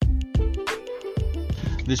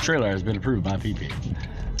This trailer has been approved by PP.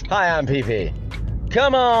 Hi, I'm PP.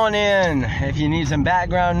 Come on in if you need some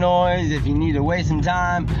background noise, if you need to waste some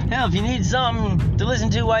time, hell, if you need something to listen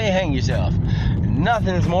to while you hang yourself.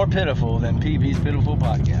 Nothing's more pitiful than PP's Pitiful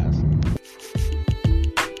Podcast.